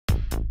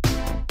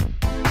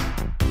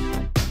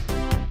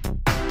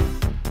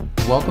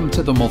Welcome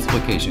to the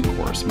multiplication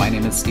course. My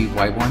name is Steve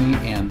Wyborny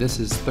and this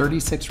is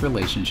 36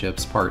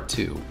 relationships part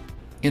 2.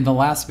 In the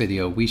last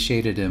video we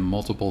shaded in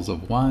multiples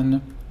of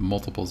 1,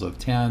 multiples of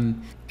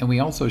 10, and we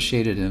also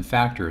shaded in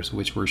factors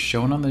which were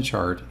shown on the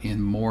chart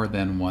in more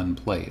than one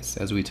place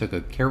as we took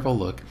a careful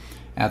look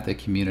at the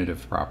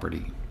commutative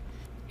property.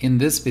 In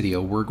this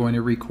video we're going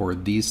to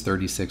record these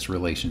 36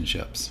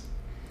 relationships.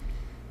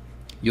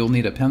 You'll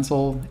need a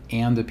pencil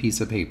and a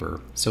piece of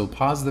paper, so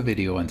pause the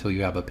video until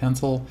you have a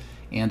pencil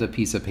and a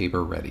piece of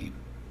paper ready.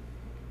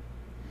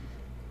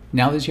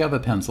 Now that you have a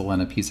pencil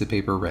and a piece of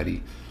paper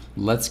ready,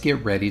 let's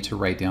get ready to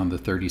write down the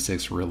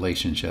 36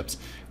 relationships.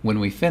 When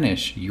we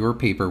finish, your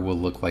paper will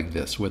look like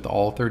this, with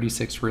all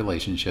 36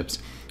 relationships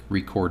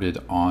recorded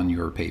on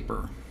your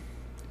paper.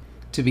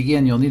 To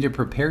begin, you'll need to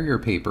prepare your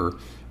paper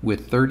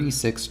with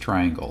 36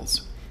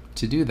 triangles.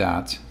 To do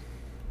that,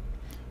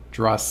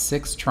 draw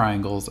 6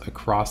 triangles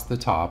across the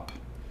top.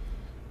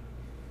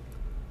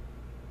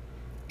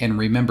 And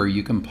remember,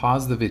 you can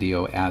pause the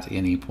video at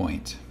any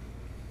point.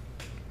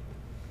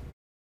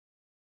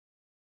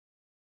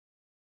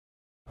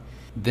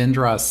 Then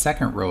draw a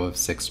second row of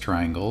 6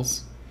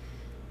 triangles.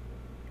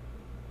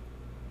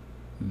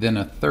 Then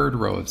a third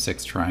row of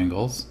 6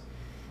 triangles.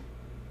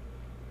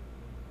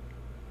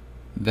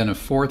 Then a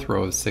fourth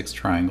row of 6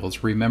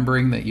 triangles,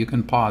 remembering that you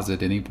can pause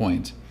at any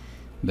point.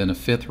 Then a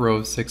fifth row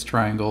of 6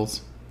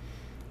 triangles.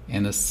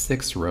 And a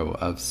sixth row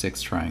of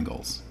 6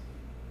 triangles.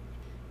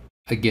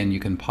 Again, you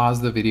can pause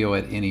the video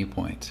at any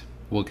point.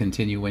 We'll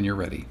continue when you're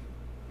ready.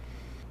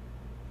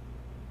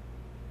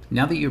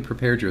 Now that you've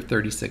prepared your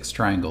 36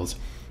 triangles,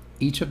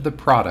 each of the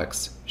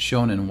products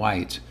shown in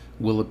white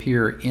will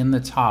appear in the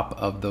top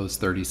of those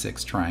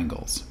 36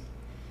 triangles.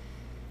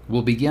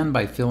 We'll begin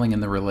by filling in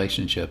the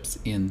relationships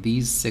in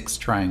these 6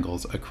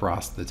 triangles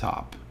across the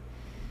top.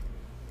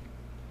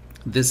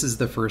 This is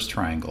the first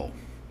triangle.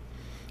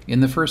 In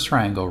the first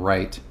triangle,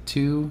 write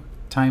 2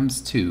 times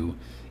 2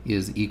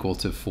 is equal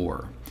to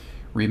 4.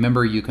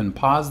 Remember, you can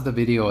pause the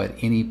video at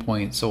any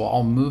point, so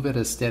I'll move at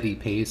a steady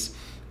pace,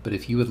 but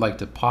if you would like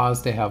to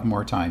pause to have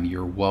more time,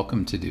 you're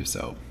welcome to do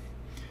so.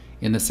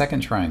 In the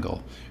second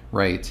triangle,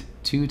 write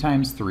 2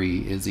 times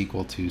 3 is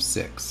equal to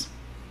 6.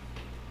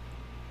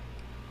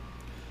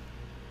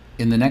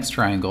 In the next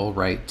triangle,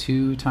 write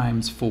 2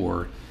 times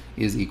 4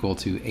 is equal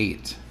to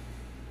 8.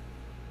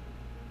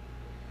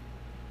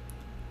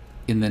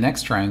 In the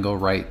next triangle,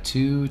 write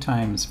 2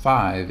 times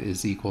 5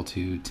 is equal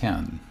to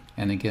 10.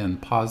 And again,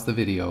 pause the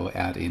video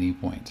at any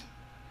point.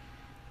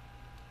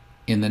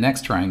 In the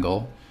next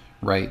triangle,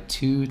 write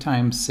 2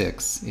 times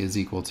 6 is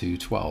equal to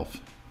 12.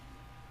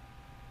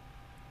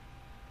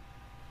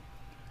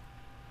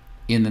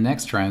 In the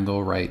next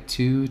triangle, write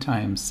 2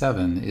 times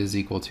 7 is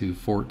equal to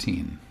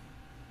 14.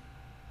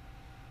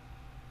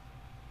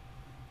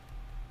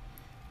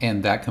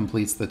 And that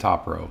completes the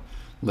top row.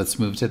 Let's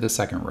move to the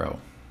second row.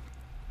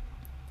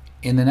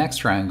 In the next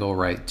triangle,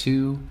 write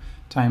 2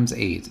 times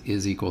 8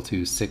 is equal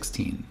to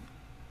 16.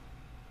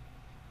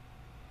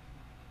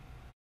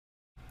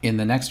 In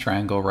the next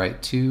triangle,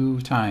 write 2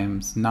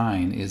 times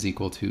 9 is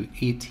equal to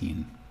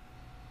 18.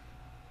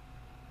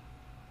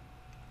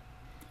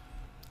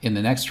 In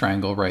the next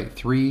triangle, write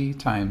 3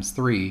 times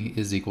 3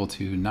 is equal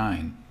to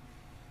 9.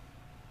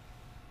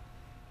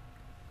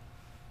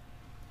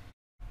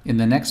 In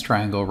the next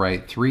triangle,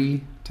 write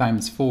 3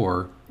 times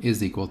 4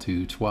 is equal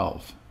to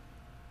 12.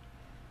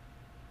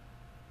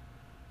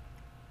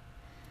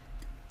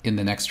 In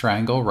the next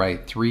triangle,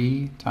 write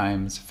 3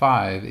 times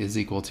 5 is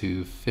equal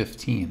to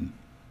 15.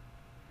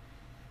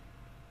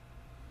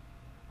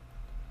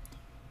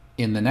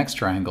 In the next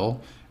triangle,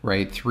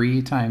 write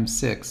 3 times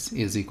 6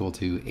 is equal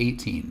to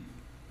 18.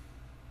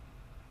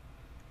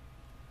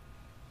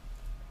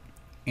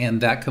 And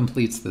that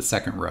completes the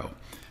second row.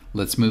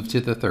 Let's move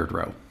to the third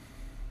row.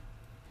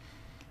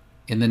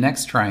 In the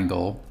next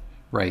triangle,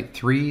 write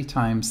 3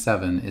 times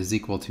 7 is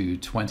equal to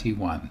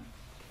 21.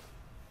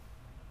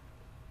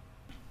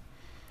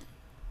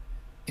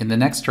 In the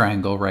next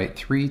triangle, write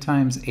 3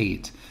 times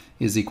 8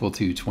 is equal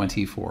to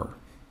 24.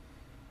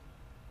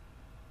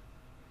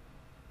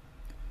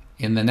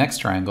 In the next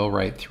triangle,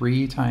 write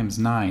 3 times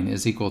 9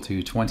 is equal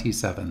to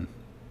 27.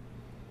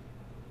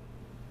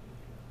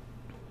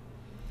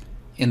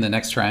 In the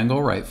next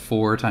triangle, write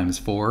 4 times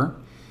 4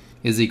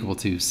 is equal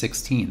to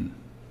 16.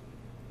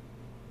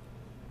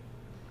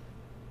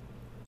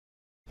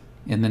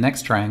 In the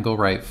next triangle,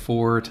 write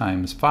 4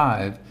 times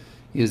 5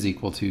 is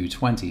equal to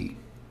 20.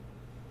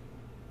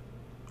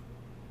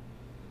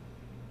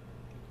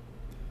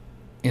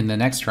 In the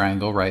next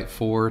triangle, write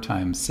 4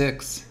 times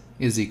 6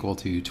 is equal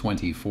to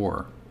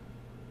 24.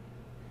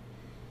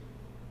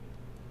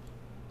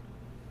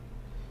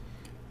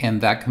 And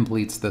that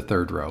completes the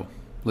third row.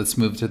 Let's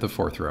move to the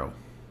fourth row.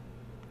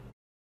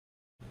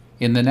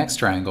 In the next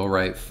triangle,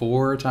 write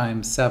 4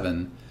 times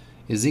 7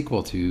 is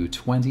equal to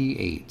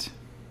 28.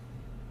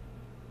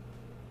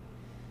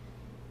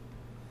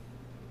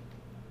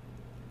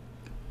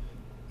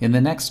 In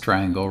the next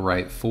triangle,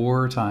 write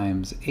 4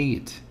 times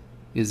 8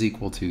 is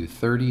equal to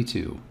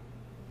 32.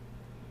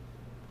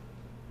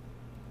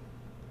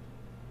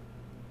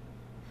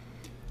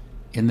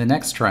 In the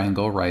next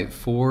triangle, write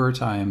 4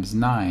 times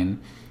 9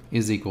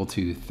 is equal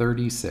to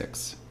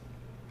 36.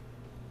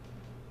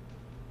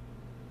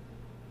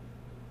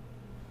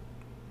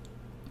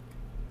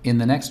 In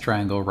the next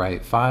triangle,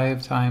 write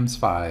 5 times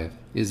 5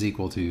 is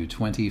equal to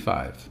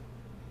 25.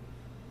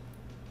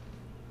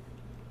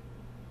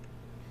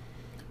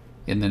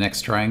 In the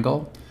next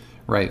triangle,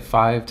 write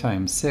 5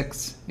 times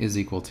 6 is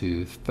equal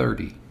to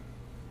 30.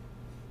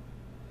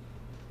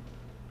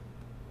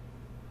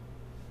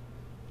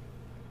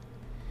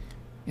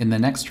 In the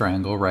next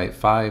triangle, write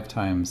 5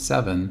 times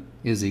 7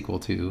 is equal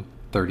to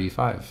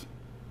 35.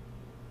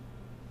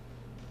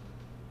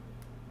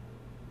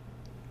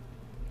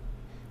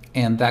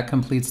 And that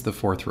completes the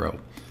fourth row.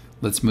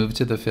 Let's move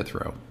to the fifth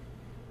row.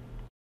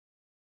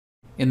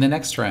 In the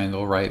next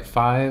triangle, write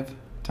 5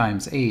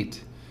 times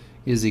 8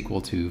 is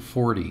equal to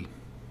 40.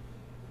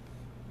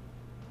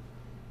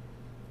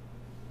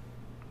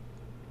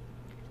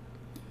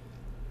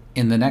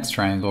 In the next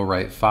triangle,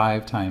 write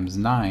 5 times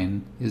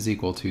 9 is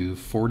equal to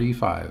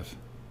 45.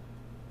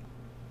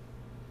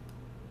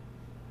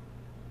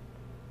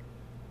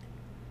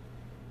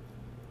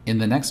 In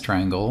the next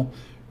triangle,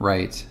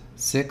 write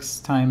 6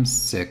 times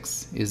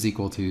 6 is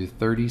equal to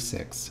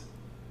 36.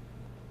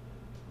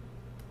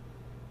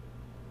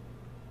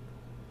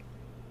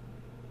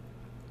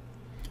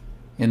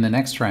 In the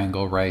next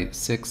triangle, write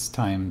 6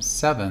 times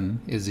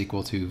 7 is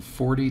equal to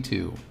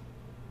 42.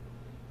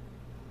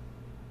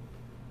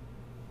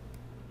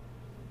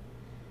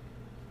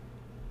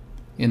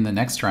 In the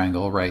next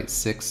triangle, write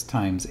 6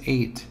 times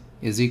 8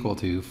 is equal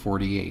to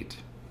 48.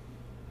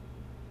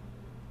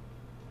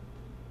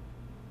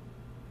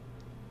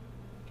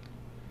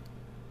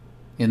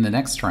 In the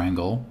next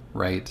triangle,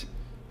 write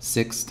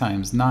 6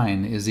 times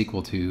 9 is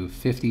equal to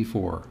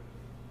 54.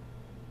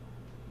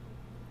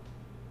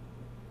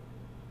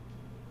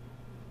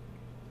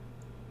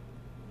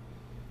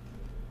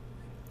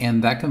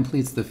 And that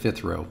completes the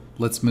fifth row.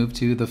 Let's move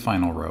to the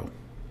final row.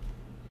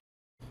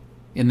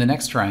 In the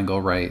next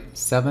triangle, write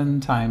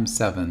 7 times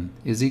 7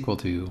 is equal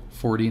to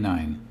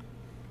 49.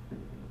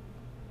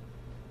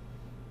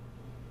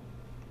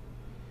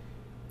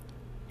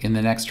 In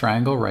the next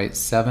triangle, write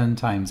 7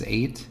 times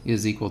 8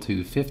 is equal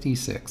to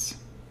 56.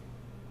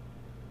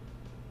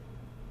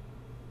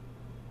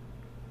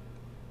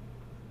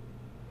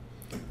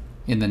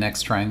 In the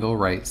next triangle,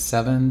 write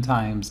 7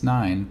 times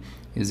 9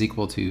 is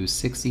equal to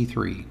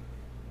 63.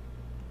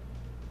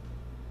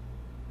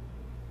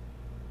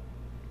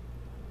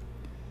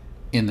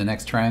 In the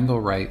next triangle,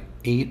 write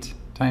 8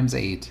 times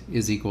 8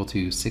 is equal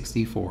to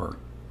 64.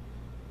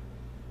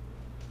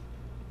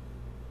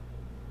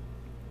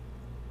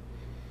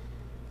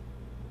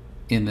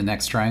 In the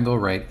next triangle,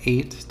 write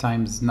 8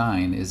 times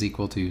 9 is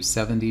equal to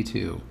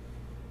 72.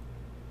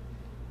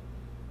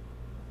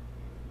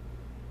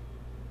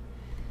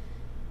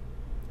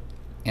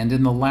 And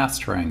in the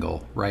last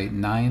triangle, write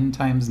 9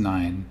 times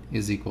 9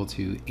 is equal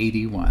to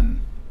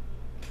 81.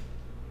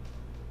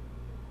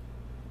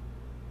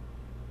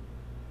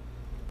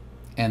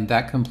 And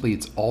that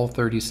completes all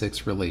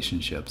 36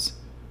 relationships.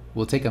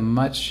 We'll take a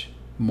much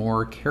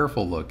more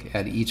careful look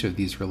at each of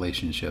these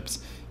relationships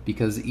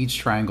because each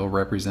triangle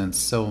represents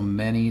so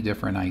many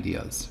different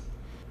ideas.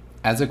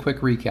 As a quick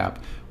recap,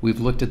 we've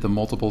looked at the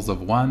multiples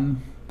of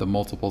 1, the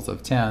multiples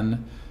of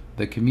 10,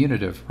 the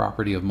commutative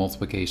property of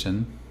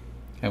multiplication,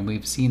 and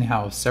we've seen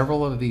how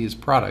several of these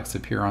products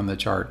appear on the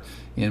chart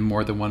in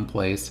more than one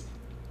place,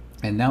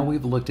 and now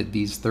we've looked at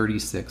these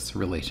 36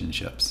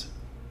 relationships.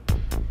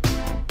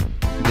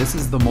 This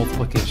is the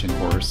multiplication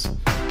course.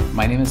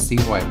 My name is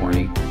Steve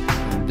Whitehorny,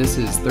 and this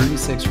is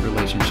 36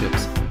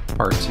 Relationships,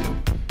 Part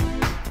 2.